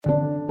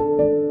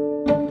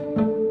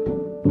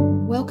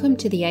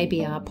to the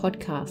ABR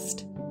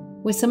podcast,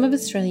 where some of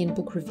Australian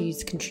Book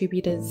Review's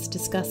contributors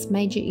discuss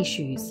major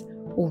issues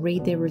or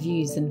read their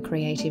reviews and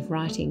creative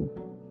writing.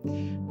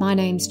 My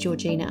name's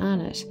Georgina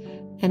Arnott,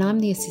 and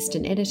I'm the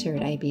assistant editor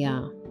at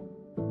ABR.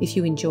 If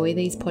you enjoy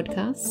these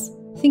podcasts,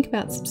 think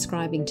about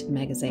subscribing to the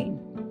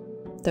magazine.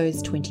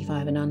 Those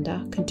 25 and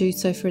under can do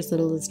so for as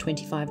little as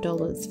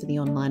 $25 for the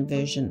online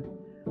version,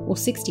 or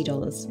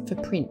 $60 for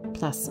print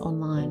plus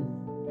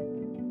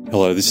online.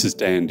 Hello, this is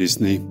Dan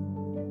Disney.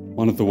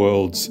 One of the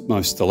world's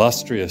most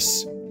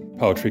illustrious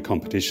poetry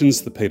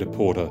competitions, the Peter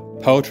Porter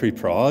Poetry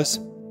Prize,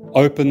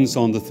 opens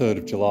on the 3rd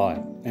of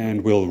July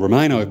and will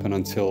remain open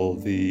until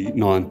the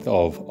 9th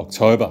of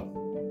October.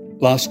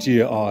 Last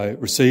year I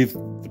received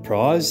the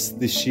prize.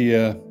 This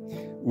year,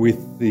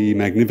 with the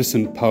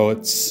magnificent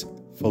poets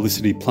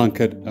Felicity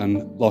Plunkett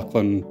and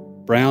Lachlan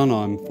Brown,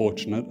 I'm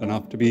fortunate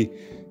enough to be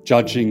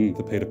judging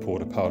the Peter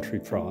Porter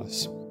Poetry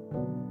Prize.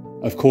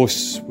 Of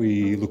course,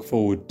 we look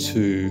forward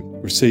to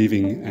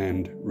receiving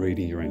and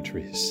reading your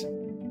entries.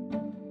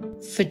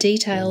 For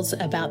details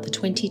about the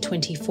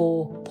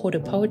 2024 Porter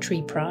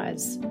Poetry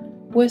Prize,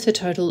 worth a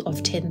total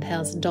of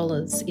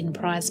 $10,000 in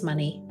prize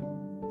money,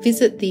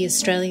 visit the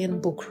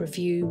Australian Book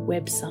Review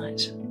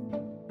website.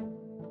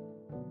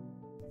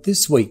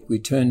 This week we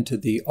turn to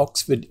the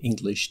Oxford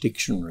English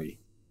Dictionary,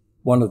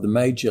 one of the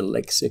major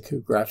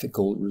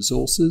lexicographical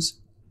resources,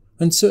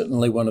 and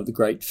certainly one of the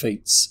great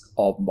feats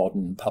of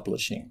modern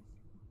publishing.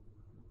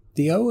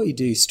 The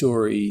OED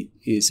story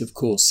is, of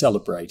course,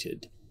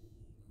 celebrated.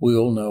 We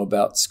all know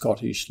about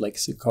Scottish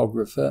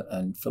lexicographer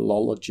and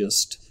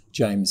philologist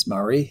James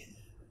Murray,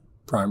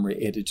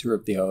 primary editor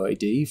of the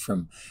OED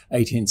from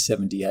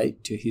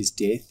 1878 to his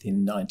death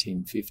in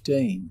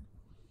 1915.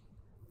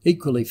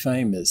 Equally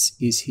famous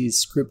is his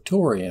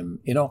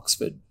scriptorium in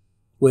Oxford,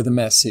 where the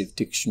massive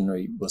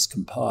dictionary was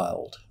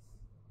compiled.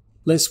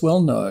 Less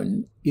well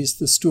known is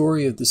the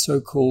story of the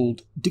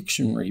so-called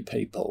dictionary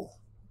people,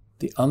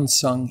 the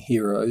unsung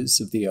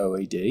heroes of the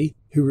OED,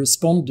 who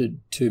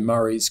responded to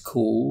Murray's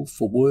call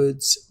for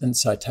words and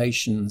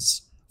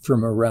citations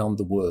from around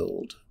the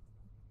world.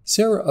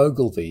 Sarah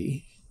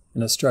Ogilvie,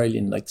 an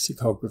Australian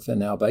lexicographer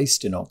now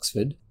based in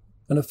Oxford,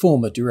 and a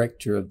former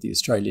director of the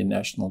Australian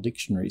National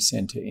Dictionary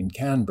Centre in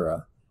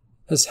Canberra,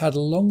 has had a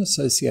long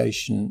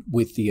association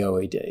with the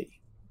OED.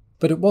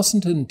 But it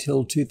wasn't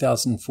until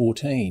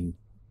 2014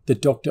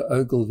 that Dr.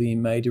 Ogilvie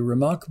made a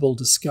remarkable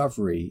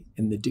discovery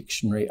in the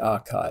dictionary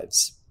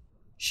archives.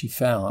 She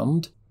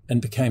found,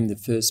 and became the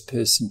first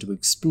person to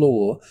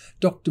explore,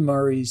 Dr.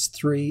 Murray's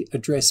 3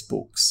 address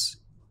books,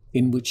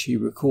 in which he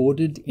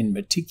recorded in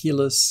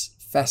meticulous,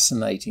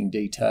 fascinating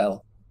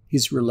detail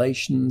his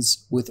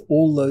relations with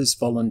all those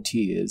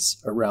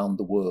volunteers around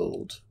the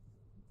world.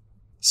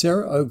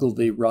 Sarah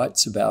Ogilvie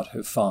writes about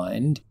her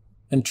find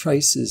and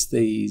traces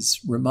these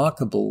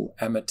remarkable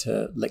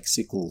amateur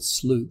lexical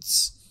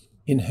sleuths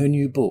in her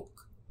new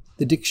book,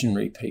 The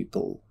Dictionary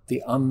People,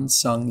 the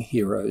Unsung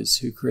Heroes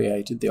Who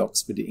Created the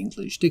Oxford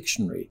English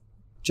Dictionary,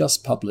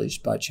 just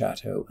published by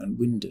Chatto and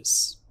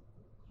Windus.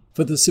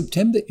 For the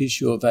September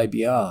issue of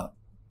ABR,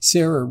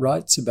 Sarah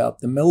writes about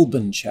the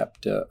Melbourne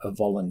chapter of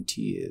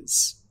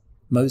volunteers,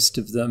 most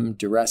of them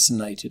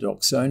deracinated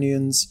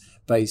Oxonians,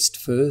 based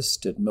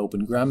first at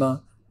Melbourne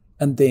Grammar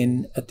and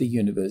then at the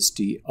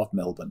University of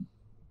Melbourne.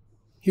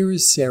 Here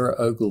is Sarah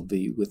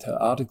Ogilvie with her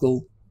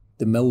article,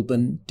 The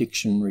Melbourne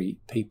Dictionary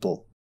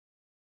People.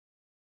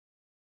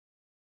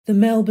 The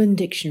Melbourne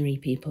Dictionary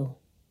People.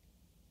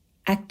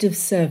 Active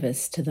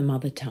Service to the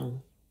Mother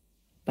Tongue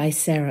by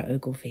Sarah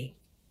Ogilvie.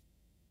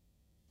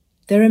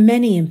 There are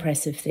many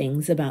impressive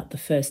things about the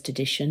first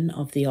edition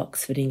of the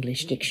Oxford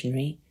English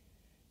Dictionary,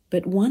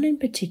 but one in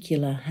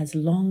particular has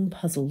long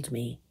puzzled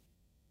me.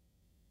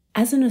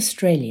 As an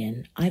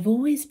Australian, I've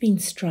always been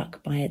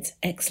struck by its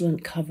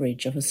excellent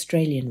coverage of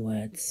Australian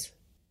words.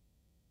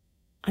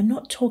 I'm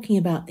not talking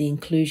about the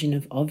inclusion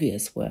of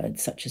obvious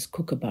words such as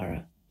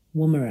kookaburra,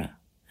 woomera,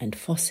 and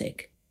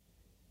fossick,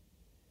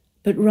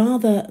 but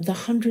rather the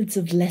hundreds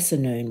of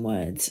lesser-known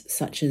words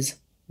such as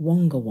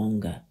wonga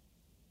wonga,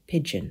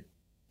 pigeon,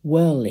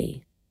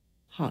 whirly,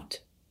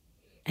 hut,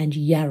 and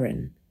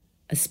yarran,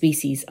 a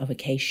species of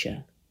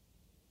acacia,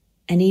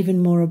 and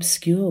even more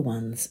obscure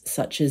ones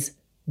such as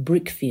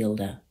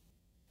brickfielder,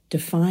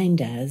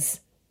 defined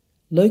as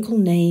local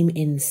name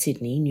in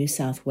Sydney, New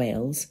South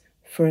Wales,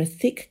 for a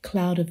thick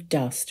cloud of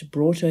dust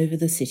brought over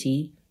the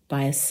city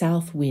by a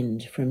south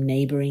wind from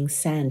neighbouring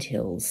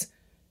sandhills,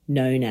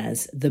 known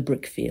as the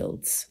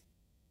Brickfields.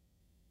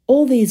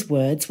 All these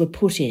words were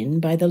put in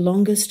by the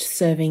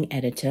longest-serving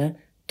editor,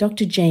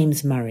 Dr.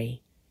 James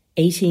Murray,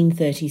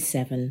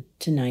 1837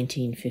 to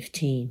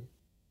 1915.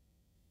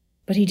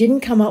 But he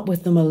didn't come up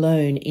with them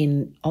alone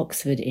in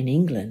Oxford in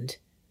England.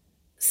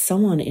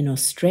 Someone in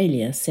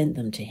Australia sent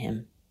them to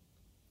him,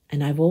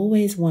 and I've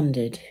always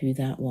wondered who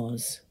that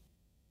was.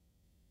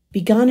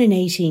 Begun in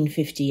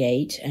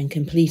 1858 and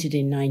completed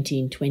in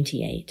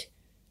 1928,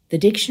 the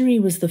dictionary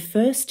was the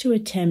first to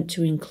attempt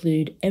to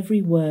include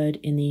every word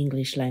in the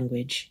English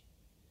language,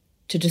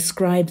 to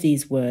describe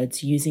these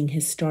words using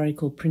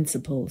historical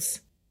principles.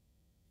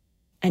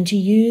 and to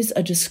use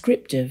a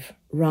descriptive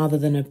rather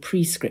than a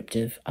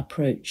prescriptive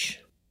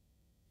approach.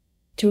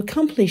 To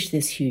accomplish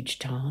this huge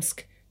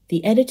task,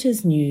 the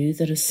editors knew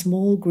that a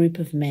small group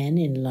of men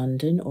in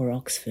London or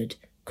Oxford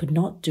could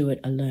not do it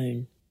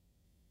alone.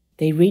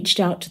 They reached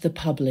out to the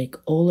public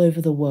all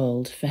over the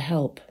world for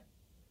help,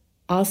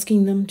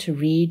 asking them to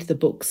read the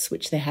books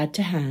which they had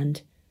to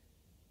hand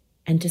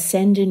and to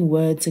send in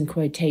words and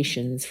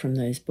quotations from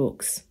those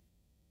books.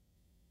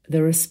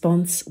 The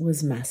response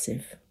was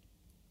massive,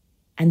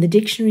 and the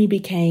dictionary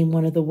became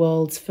one of the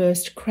world's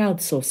first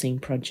crowdsourcing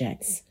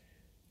projects,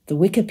 the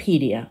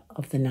Wikipedia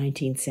of the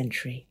 19th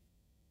century.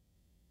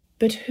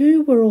 But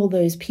who were all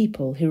those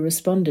people who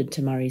responded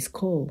to Murray's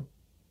call?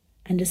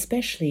 And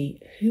especially,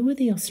 who were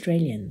the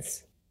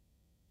Australians?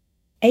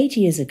 8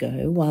 years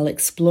ago, while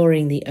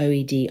exploring the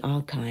OED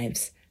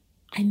archives,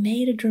 I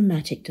made a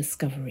dramatic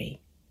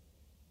discovery.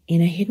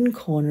 In a hidden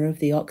corner of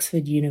the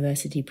Oxford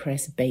University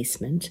Press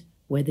basement,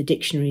 where the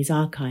dictionary's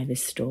archive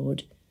is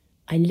stored,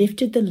 I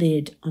lifted the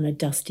lid on a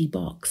dusty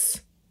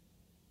box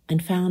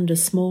and found a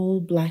small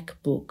black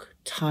book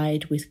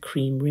tied with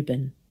cream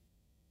ribbon.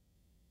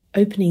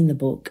 Opening the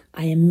book,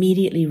 I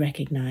immediately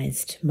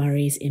recognized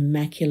Murray's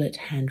immaculate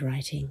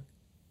handwriting.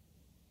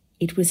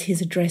 It was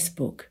his address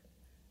book,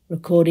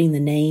 recording the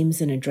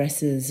names and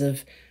addresses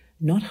of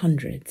not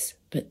hundreds,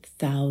 but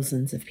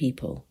thousands of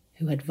people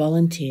who had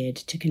volunteered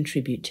to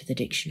contribute to the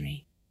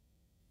dictionary.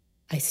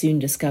 I soon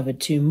discovered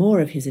 2 more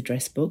of his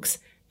address books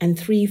and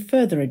 3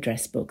 further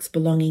address books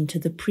belonging to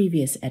the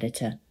previous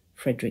editor,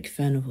 Frederick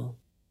Furnivall.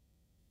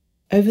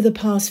 Over the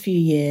past few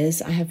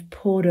years, I have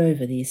pored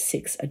over these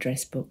 6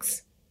 address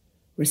books,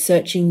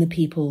 researching the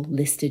people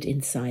listed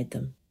inside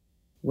them,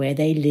 where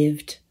they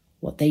lived,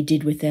 what they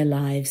did with their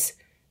lives,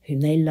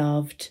 whom they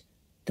loved,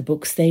 the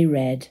books they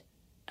read,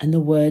 and the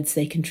words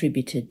they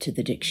contributed to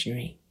the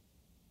dictionary.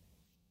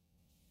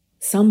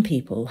 Some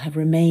people have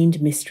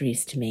remained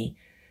mysteries to me,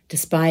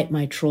 despite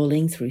my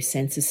trawling through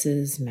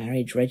censuses,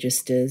 marriage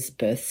registers,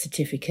 birth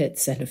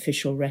certificates, and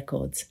official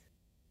records.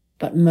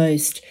 But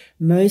most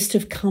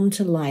have come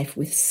to life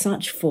with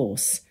such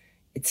force,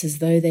 it's as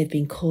though they've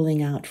been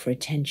calling out for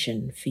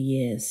attention for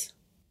years.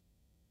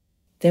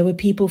 There were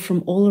people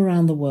from all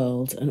around the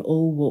world and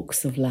all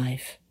walks of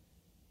life.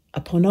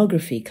 A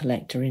pornography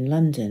collector in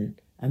London,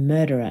 a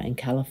murderer in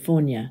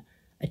California,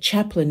 a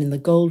chaplain in the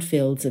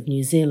goldfields of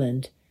New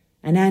Zealand,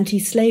 an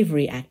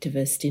anti-slavery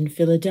activist in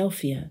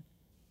Philadelphia,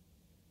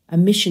 a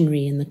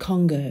missionary in the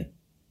Congo,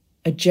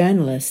 a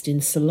journalist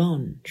in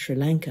Ceylon, Sri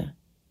Lanka,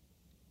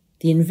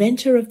 the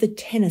inventor of the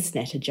tennis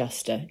net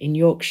adjuster in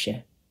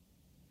Yorkshire,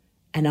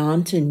 an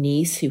aunt and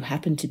niece who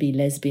happened to be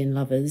lesbian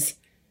lovers,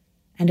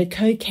 and a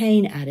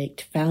cocaine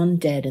addict found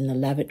dead in the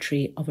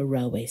lavatory of a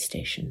railway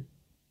station.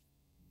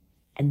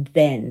 And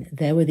then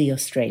there were the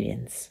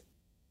Australians.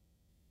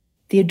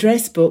 The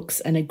address books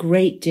and a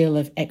great deal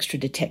of extra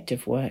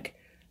detective work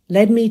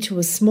led me to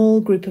a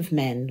small group of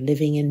men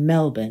living in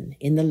Melbourne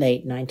in the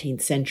late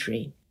 19th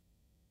century.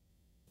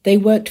 They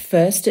worked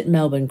first at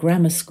Melbourne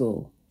Grammar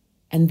School,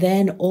 and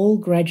then all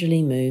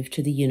gradually moved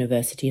to the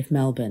University of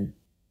Melbourne.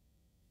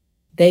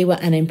 They were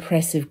an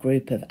impressive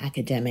group of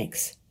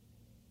academics.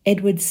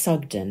 Edward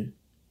Sugden,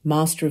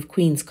 Master of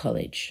Queen's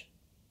College.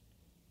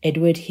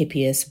 Edward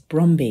Hippias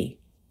Bromby,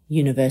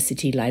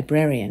 University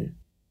Librarian.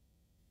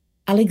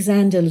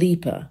 Alexander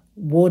Leaper,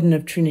 Warden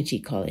of Trinity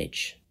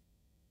College.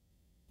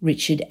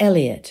 Richard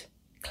Elliott,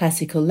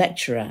 Classical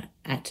Lecturer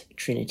at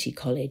Trinity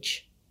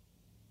College.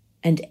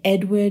 And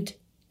Edward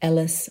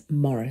Ellis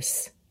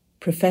Morris,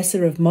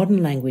 Professor of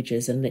Modern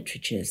Languages and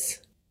Literatures.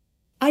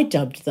 I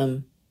dubbed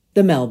them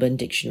the Melbourne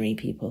Dictionary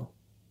people.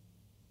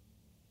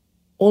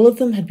 All of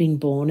them had been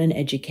born and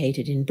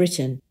educated in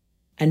Britain,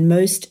 and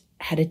most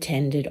had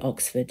attended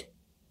Oxford.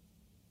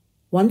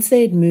 Once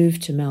they had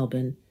moved to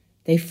Melbourne,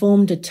 they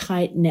formed a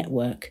tight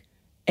network,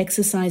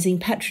 exercising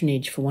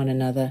patronage for one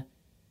another,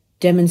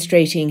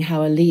 demonstrating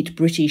how elite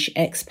British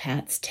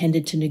expats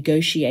tended to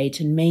negotiate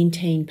and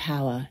maintain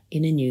power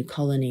in a new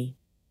colony.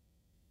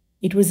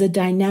 It was a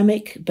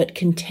dynamic but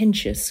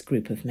contentious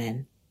group of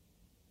men.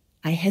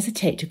 I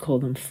hesitate to call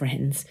them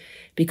friends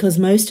because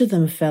most of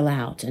them fell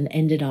out and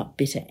ended up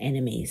bitter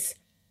enemies,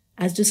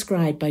 as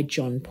described by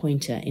John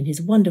Poynter in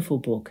his wonderful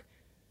book,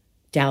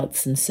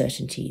 Doubts and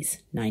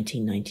Certainties,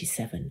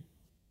 1997.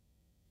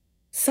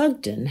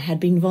 Sugden had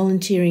been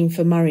volunteering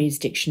for Murray's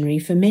dictionary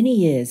for many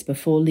years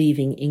before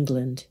leaving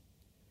England.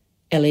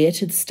 Eliot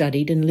had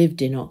studied and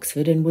lived in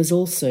Oxford and was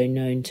also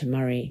known to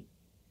Murray.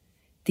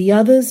 The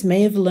others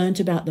may have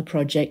learnt about the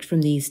project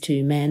from these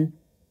 2 men,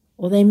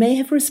 or they may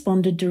have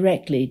responded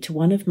directly to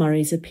one of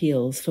Murray's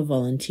appeals for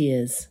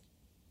volunteers.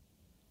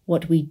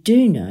 What we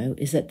do know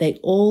is that they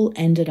all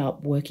ended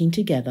up working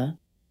together,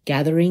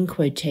 gathering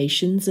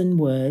quotations and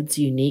words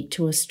unique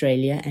to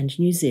Australia and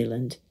New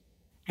Zealand,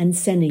 and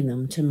sending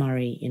them to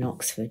Murray in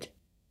Oxford.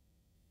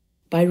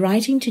 By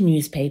writing to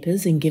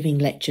newspapers and giving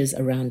lectures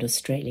around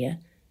Australia,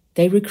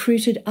 they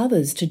recruited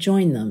others to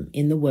join them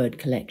in the word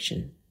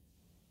collection.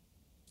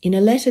 In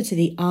a letter to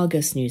the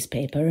Argus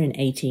newspaper in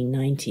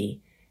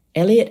 1890,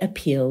 Eliot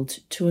appealed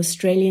to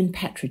Australian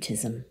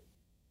patriotism.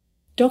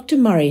 Dr.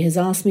 Murray has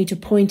asked me to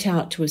point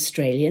out to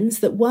Australians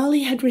that while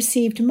he had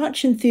received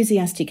much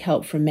enthusiastic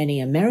help from many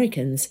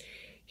Americans,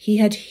 he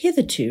had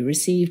hitherto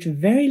received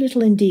very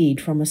little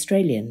indeed from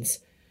Australians,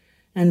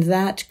 and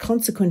that,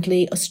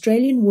 consequently,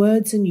 Australian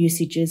words and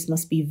usages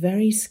must be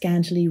very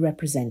scantily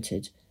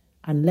represented,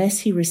 unless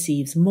he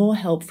receives more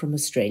help from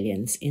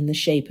Australians in the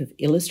shape of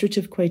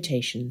illustrative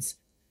quotations,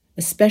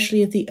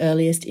 especially of the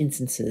earliest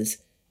instances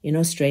in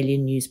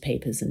Australian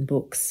newspapers and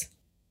books.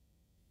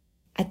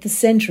 At the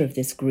centre of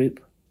this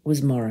group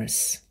was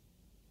Morris,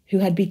 who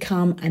had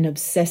become an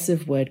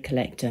obsessive word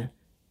collector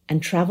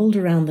and travelled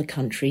around the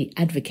country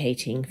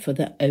advocating for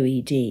the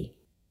OED.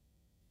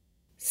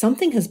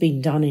 Something has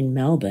been done in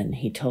Melbourne,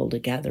 he told a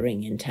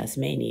gathering in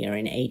Tasmania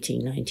in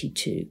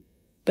 1892,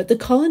 but the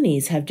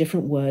colonies have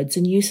different words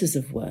and uses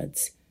of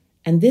words,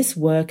 and this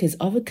work is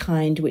of a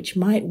kind which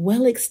might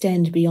well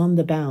extend beyond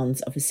the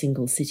bounds of a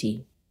single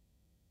city.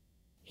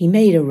 He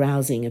made a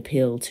rousing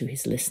appeal to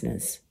his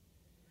listeners.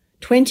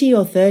 20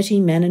 or 30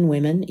 men and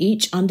women,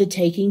 each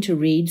undertaking to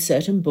read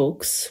certain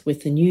books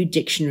with the new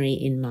dictionary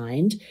in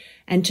mind,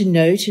 and to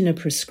note in a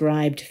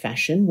prescribed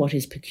fashion what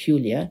is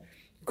peculiar,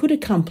 could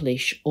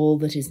accomplish all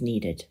that is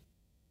needed.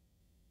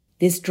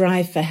 This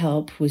drive for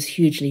help was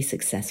hugely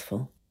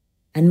successful,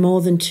 and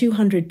more than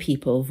 200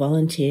 people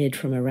volunteered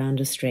from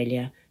around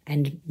Australia,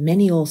 and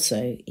many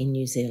also in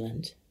New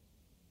Zealand.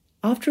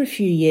 After a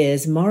few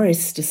years,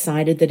 Morris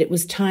decided that it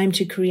was time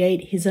to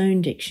create his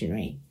own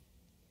dictionary.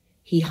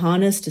 He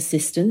harnessed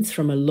assistance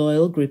from a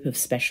loyal group of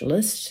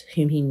specialists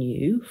whom he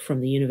knew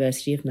from the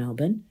University of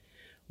Melbourne,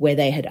 where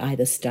they had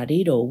either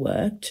studied or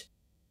worked,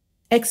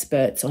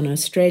 experts on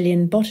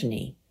Australian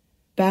botany,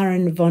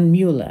 Baron von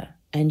Müller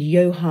and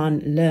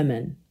Johann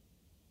Lerman,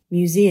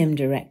 museum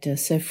director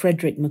Sir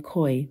Frederick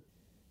McCoy,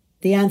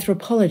 the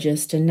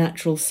anthropologist and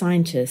natural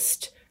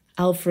scientist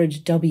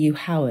Alfred W.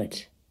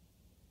 Howitt,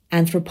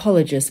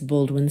 anthropologist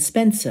Baldwin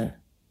Spencer,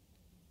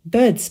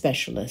 bird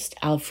specialist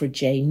Alfred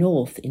J.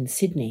 North in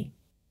Sydney,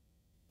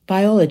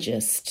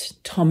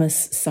 biologist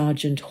Thomas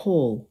Sargent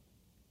Hall,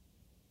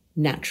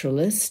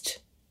 naturalist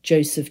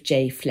Joseph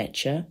J.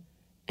 Fletcher,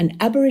 and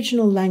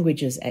Aboriginal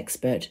languages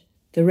expert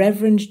the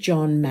Reverend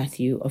John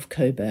Matthew of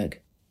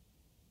Coburg.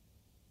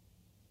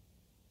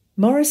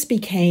 Morris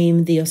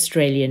became the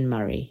Australian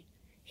Murray.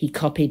 He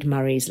copied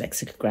Murray's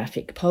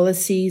lexicographic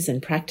policies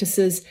and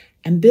practices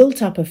and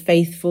built up a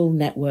faithful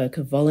network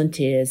of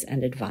volunteers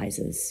and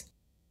advisors.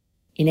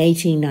 In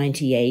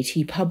 1898,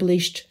 he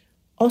published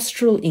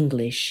Austral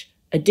English,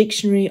 a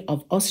dictionary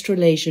of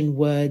Australasian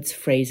words,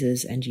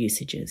 phrases, and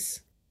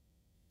usages.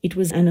 It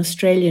was an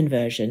Australian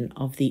version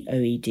of the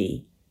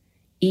OED,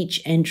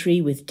 each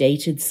entry with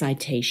dated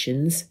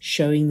citations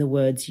showing the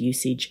word's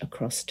usage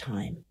across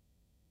time.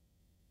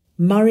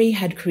 Murray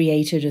had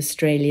created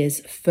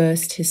Australia's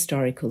first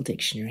historical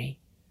dictionary,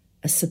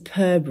 a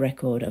superb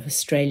record of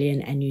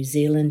Australian and New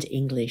Zealand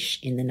English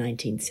in the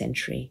 19th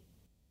century.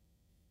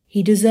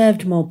 He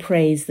deserved more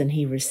praise than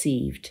he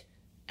received,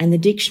 and the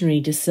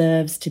dictionary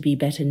deserves to be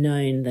better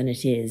known than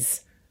it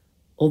is,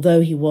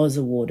 although he was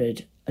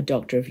awarded a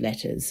Doctor of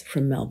Letters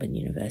from Melbourne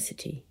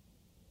University.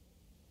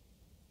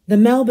 The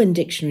Melbourne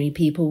dictionary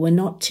people were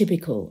not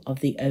typical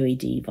of the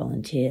OED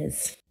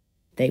volunteers.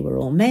 They were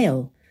all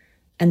male,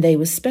 and they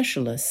were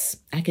specialists,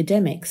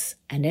 academics,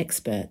 and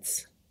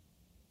experts.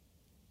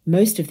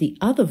 Most of the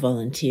other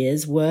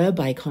volunteers were,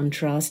 by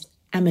contrast,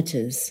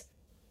 amateurs,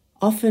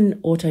 often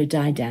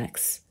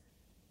autodidacts,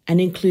 and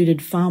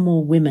included far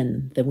more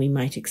women than we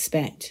might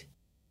expect.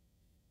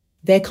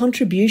 Their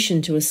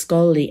contribution to a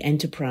scholarly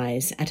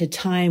enterprise at a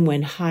time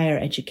when higher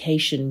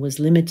education was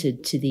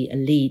limited to the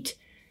elite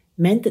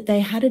meant that they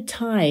had a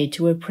tie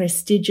to a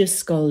prestigious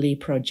scholarly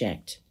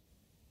project.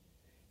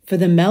 For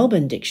the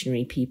Melbourne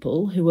dictionary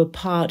people, who were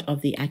part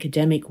of the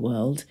academic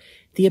world,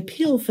 the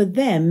appeal for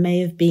them may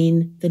have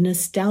been the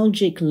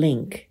nostalgic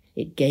link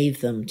it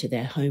gave them to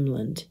their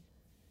homeland,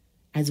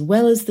 as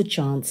well as the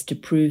chance to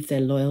prove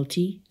their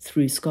loyalty,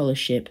 through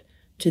scholarship,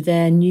 to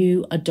their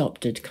new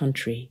adopted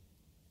country.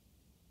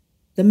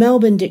 The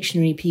Melbourne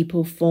dictionary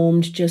people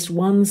formed just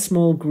one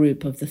small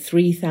group of the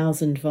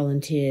 3,000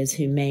 volunteers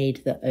who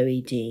made the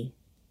OED.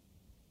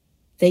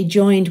 They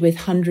joined with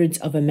hundreds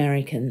of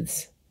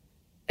Americans,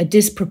 a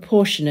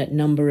disproportionate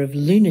number of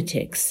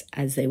lunatics,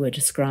 as they were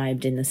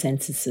described in the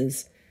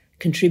censuses,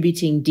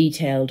 contributing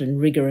detailed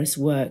and rigorous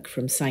work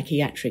from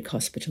psychiatric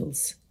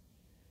hospitals,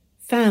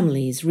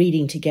 families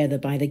reading together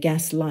by the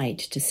gas light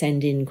to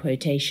send in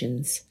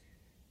quotations,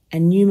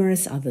 and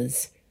numerous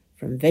others,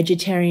 from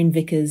vegetarian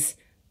vicars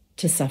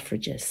to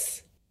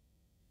suffragists.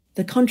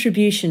 The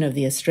contribution of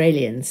the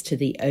Australians to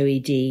the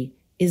OED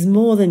is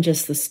more than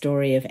just the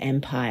story of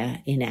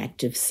empire in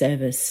active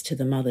service to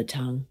the mother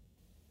tongue.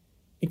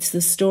 It's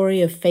the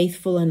story of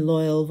faithful and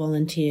loyal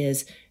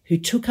volunteers who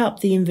took up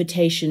the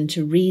invitation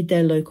to read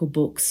their local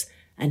books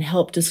and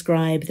help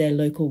describe their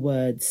local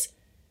words,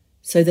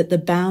 so that the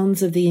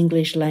bounds of the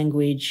English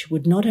language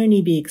would not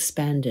only be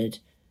expanded,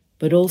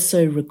 but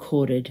also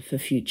recorded for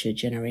future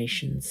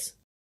generations.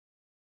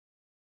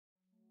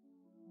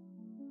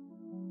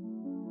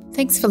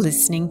 Thanks for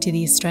listening to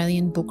the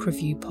Australian Book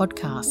Review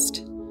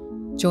podcast.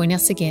 Join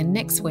us again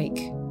next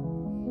week.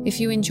 If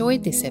you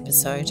enjoyed this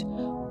episode,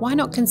 why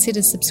not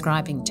consider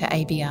subscribing to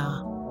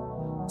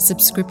ABR?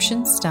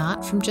 Subscriptions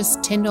start from just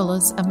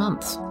 $10 a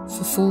month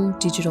for full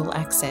digital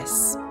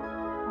access.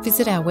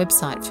 Visit our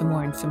website for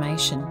more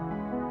information.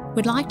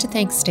 We'd like to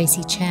thank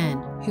Stacey Chan,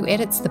 who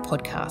edits the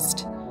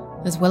podcast,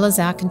 as well as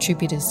our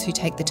contributors who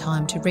take the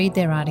time to read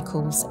their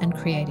articles and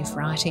creative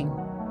writing.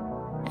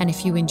 And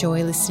if you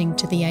enjoy listening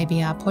to the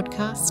ABR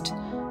podcast,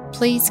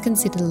 please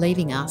consider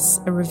leaving us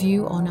a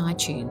review on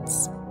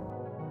iTunes.